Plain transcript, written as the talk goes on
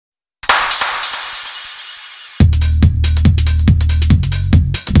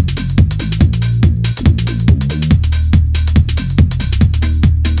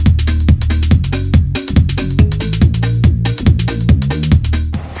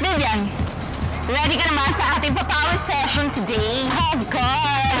Dyan. Ready ka naman sa ating Papawis session today? Of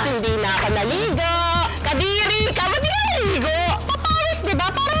course! Hindi na ako naligo! Kadiri ka! Ba't di ka naligo? Papawis, di ba?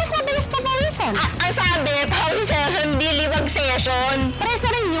 Para mas mabilis papawisan. Ang sabi, Papawis session, di libag session. Pares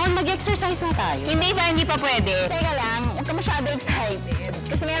na rin yun, mag-exercise na tayo. Hindi pa pwede. Teka lang, huwag ka masyado excited.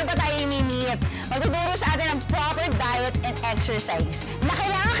 Kasi meron pa tayo i-meet. Magtuturo sa atin ng proper diet and exercise. Na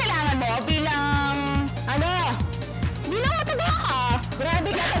kailangan mo bilang, bilang mataba ka.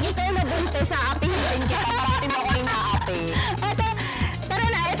 Grabe ka, pag ikaw nabuntis sa apihin kita, parati mo ko inaapi. Tara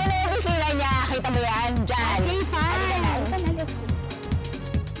na, ito na yung bisula niya. Kita mo yan? Diyan. Okay, fine.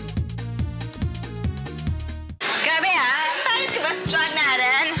 Grabe ha? Tayo ba sa strong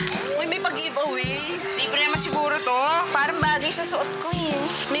natin? Uy, may pag-giveaway. Libre naman siguro to. Parang bagay sa suot ko eh.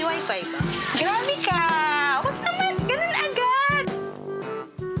 May wifi ba? Grabe ka! Huwag naman, ganun agad!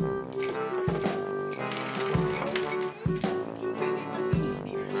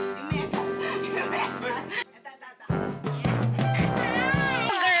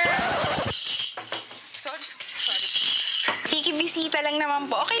 Sorry. Kikibisita lang naman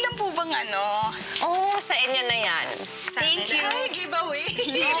po. Okay lang po bang Oo, sa inyo na yan. Thank you. Ay, giveaway.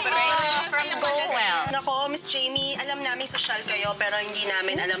 From Go Well. Nako, Miss Jaymie, alam namin social kayo, pero hindi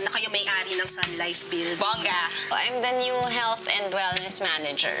namin alam na kayo may-ari ng Sun Life Build. Bongga. I'm the new health and wellness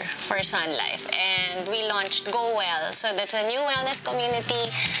manager for Sun Life, and we launched Go Well. So that's a new wellness community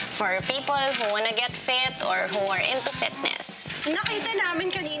for people who want to get fit or who are into fitness. Nakita namin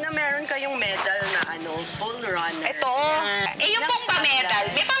kanina meron kayong medal na Bullrunner. Ito. Yung pong pa-medal.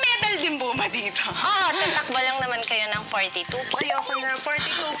 May pa-medal din buma dito. Tatakbo lang naman kayo ng 42. Ayoko na,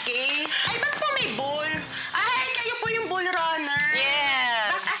 42K. Ay, ba't po may bull? Ay, kayo po yung Bullrunner.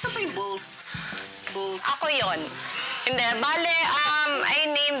 Yes. Asa po yung bulls? Bulls. Ako yon. Hindi, bale, I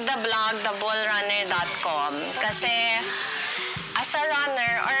named the blog thebullrunner.com kasi as a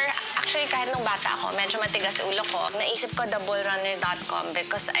runner, or actually kahit nung bata ako, medyo matigas ulo ko, naisip ko thebullrunner.com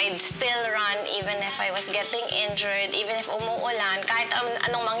because I'd still run even if I was getting injured, even if umuulan, kahit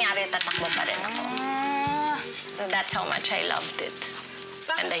anong mangyari, tatakbo pa rin ako. So that's how much I loved it.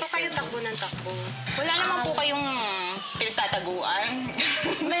 Bakit pa kayo takbo ng takbo? Wala naman po kayong pinagtataguan.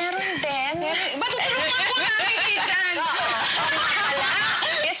 Meron din. Matutulungan po namin kayo dyan.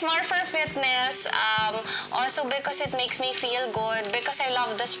 It's more for fitness. Also because it makes me feel good. Because I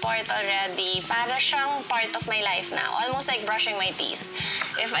love the sport already. Para siyang part of my life now. Almost like brushing my teeth.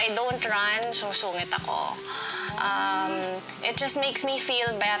 If I don't run, susungit ako. It just makes me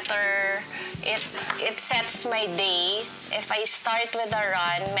feel better. It sets my day. If I start with a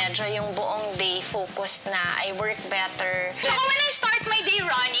run, medyo yung buong day focused na. I work better. So when I start my day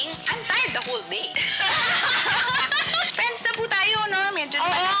running, I'm tired the whole day. Friends na po tayo, no? Medyo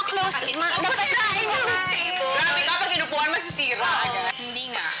close. Masirain yung table. Grabe ka, pag inupuan, masisira.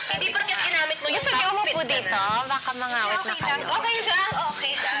 Hindi nga. Hindi porket ginamit mo yung Gusto niyo outfit umupo dito? Baka mangawit na kayo. Okay lang.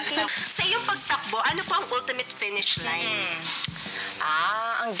 Sa iyong pagtakbo, ano po ang ultimate finish line?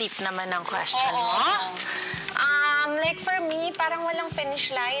 Ang deep naman ng question mo. Like for me, parang walang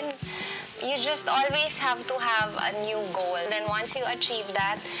finish line. You just always have to have a new goal. Then once you achieve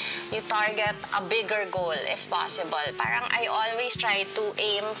that, you target a bigger goal if possible. Parang I always try to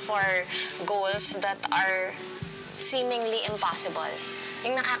aim for goals that are seemingly impossible.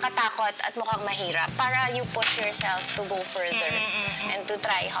 Yung nakakatakot at mukhang mahirap para you push yourself to go further and to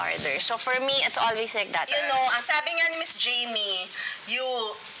try harder. So for me, it's always like that. You know, ang sabi nga ni Miss Jaymie, you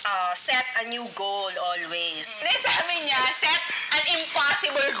set a new goal always. Hindi, sabi niya, set an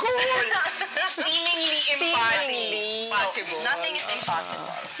impossible goal. Seemingly impossible. Nothing is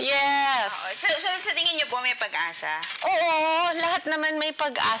impossible. Yes. So sa tingin niyo po may pag-asa? Oo, lahat naman may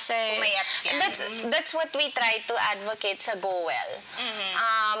pag-asa eh. Umayat yan. That's what we try to advocate sa Go Well.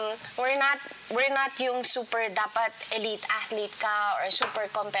 We're not yung super dapat elite athlete ka or super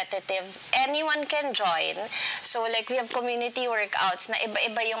competitive. Anyone can join. So like we have community workouts na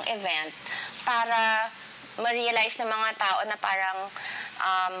iba-iba yung event para ma-realize ng mga tao na parang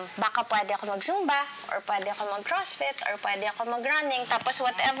baka pwede ako mag-Zumba or pwede ako mag-CrossFit or pwede ako mag-running. Tapos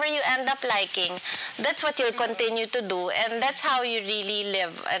whatever you end up liking, that's what you'll continue to do, and that's how you really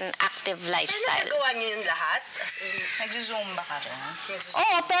live an active lifestyle. Nagagawa niyo yung lahat? Nag-Zumba ka rin?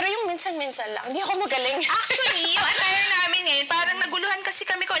 Oo, pero yung minsan-minsan lang. Hindi ako magaling. Actually, yung attire namin ngayon, parang naguluhan kasi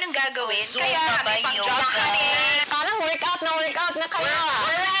kami kung anong gagawin. Zumba ba may yung pang-jog kami. Parang workout na kayo.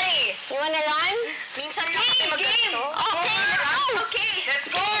 We're ready! You wanna run? Minsan lang kami mag-ganito. Okay, let's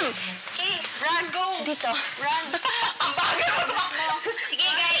go! Okay, run, go! Dito. Run! Ang bagal mo tumakbo. Sige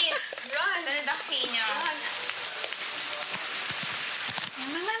guys, Run! sunod ako sa inyo.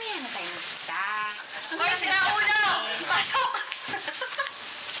 Mamaya na tayo magkita. Hoy, sira ulo! Pasok!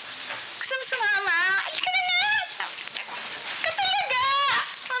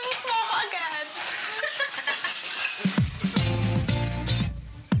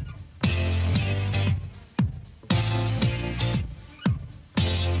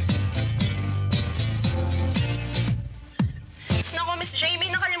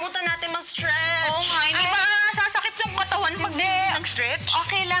 nag-stretch?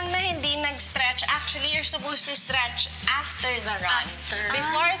 Okay lang na hindi nag-stretch. Actually, you're supposed to stretch after the run.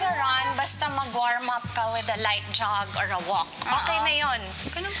 Before the run, basta mag-warm up ka with a light jog or a walk. Okay na yun.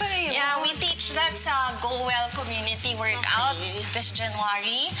 Ganun pala yun. Yeah, we teach that sa Go Well community workout this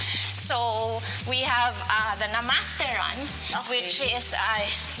January. So, we have the Namaste Run, which is a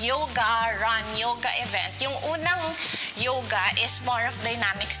yoga run, yoga event. Yung unang yoga is more of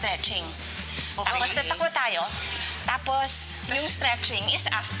dynamic stretching. Tapos tatakbo tayo. Tapos, yung stretching is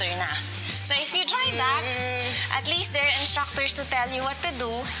after na. So, if you try that, at least there are instructors to tell you what to do.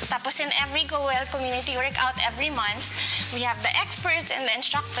 Tapos, in every Go Well community workout every month, we have the experts and the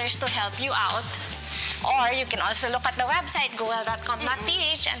instructors to help you out. Or you can also look at the website,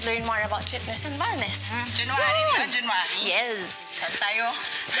 gowell.com.ph, and learn more about fitness and wellness. January na, January. Yes. Saan tayo?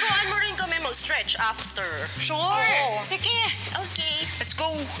 Turuan mo rin kami mag-stretch after. Sure. Sige. Okay. Let's go.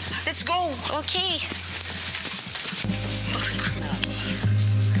 Let's go. Okay.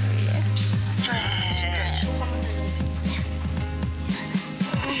 Stretch.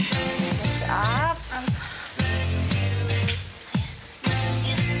 Push up.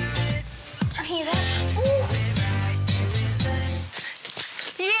 Ang hirap.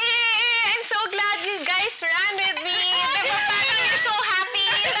 Yay! I'm so glad you guys ran with me. Diba parang you're so happy?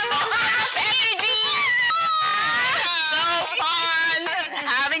 Energy! So fun.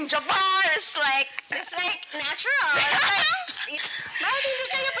 Having jabar is like... It's like natural. Bakit hindi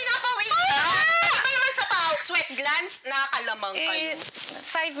kayo pinapawisan? Pati ba naman sa sweat glands, nakalamang kayo?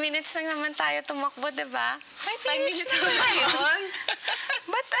 5 minutes lang naman tayo tumakbo, diba? 5 minutes na ba yun?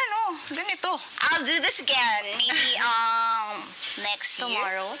 But ganito. I'll do this again. Maybe, next year.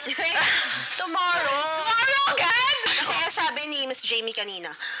 Tomorrow. Tomorrow. Tomorrow agad? Kasi sabi ni Miss Jaymie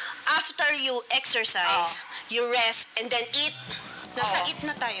kanina, after you exercise, you rest, and then eat. Nasa eat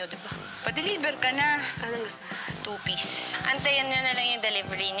na tayo, di ba? Pa-deliver ka na. Anong gusto? 2-piece. Antayin nyo na lang yung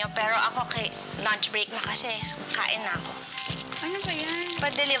delivery nyo. Pero ako kay lunch break na kasi. So, kain na ako. Ano ba yan?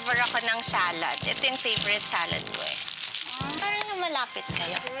 Pa-deliver ako ng salad. Ito yung favorite salad ko eh. Parang yung malapit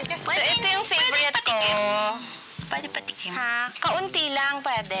kayo. So, ito yung favorite ko. Pwede patikim. Ha? Kaunti lang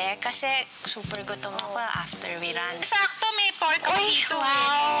pwede. Kasi super gutom ako after we run. Sakto, may pork ako dito.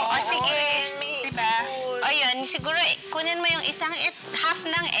 Wow! O, sige. Diba? O, yun. Siguro, kunin mo yung isang half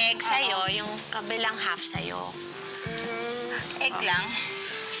ng egg sa'yo, yung kabilang half sa'yo. Egg lang.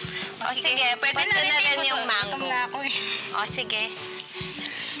 O, sige. Pwede na rin yung mango. Gutom na ako eh. O, sige.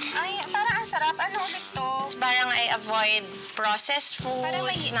 Ay, parang ang sarap. Ano ulit to? Parang I avoid processed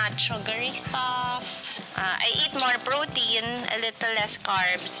foods, not sugary stuff. I eat more protein, a little less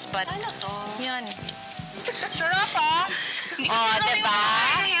carbs, but Ano to? yun. Sarap ah. Oh, diba?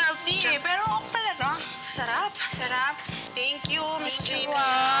 Healthy eh. Pero talaga. Sarap. Sarap. Thank you, Miss Jaymie.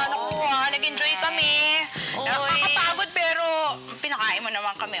 Nag-enjoy kami. Uy. Nakakapagod pero pinakain mo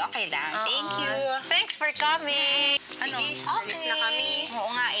naman kami. Okay lang. Thank you. Thanks for coming. Sige, alis na kami. Oo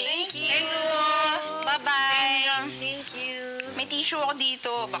nga eh. Thank you. Bye-bye. Thank you. May tissue ako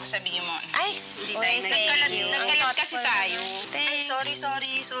dito. Baka sabihin mo. Ay, Hindi uy, tayo thank you. Nagkalat kasi tayo. Ay, Thanks. sorry.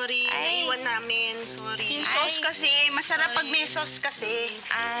 Ay. Naiwan namin. Sorry. Yung sauce kasi, masarap pag may sauce kasi.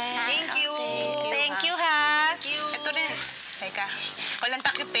 Ay, Thank you. Thank you, ha? Ito rin. Teka, walang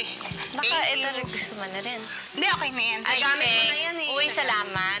takip eh. Baka Thank ito you. rin gusto mo na rin. Hindi, okay na yan. Ay, Gamit mo na thanks. yan eh. Uy,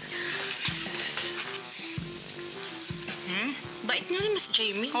 salamat. Bait niya rin, Miss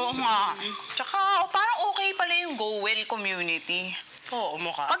Jaymie. Oo nga. Tsaka, parang okay pala yung Go Well community. Oo,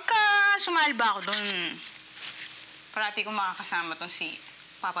 mukha. Pagka sumali ba ako doon, parati ko makakasama tong si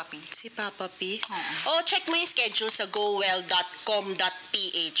Papa P. Si Papa P? Oo. Check mo yung schedule sa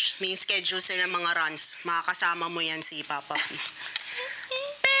gowell.com.ph. May schedule sila ng mga runs. Makakasama mo yan si Papa P.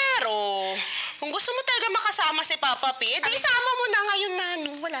 Pero, kung gusto mo talaga makasama si Papa P, edi isama mo na ngayon na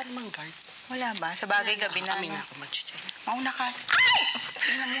wala namang guard. Wala ba? Sa bagay gabi na. Kami na ako mag-check. Mauna ka. Ay!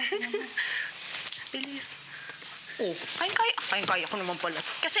 Bilis. Oh, kaya ko naman pala.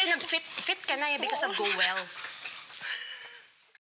 Kasi nag-fit ka na eh because of Go Well.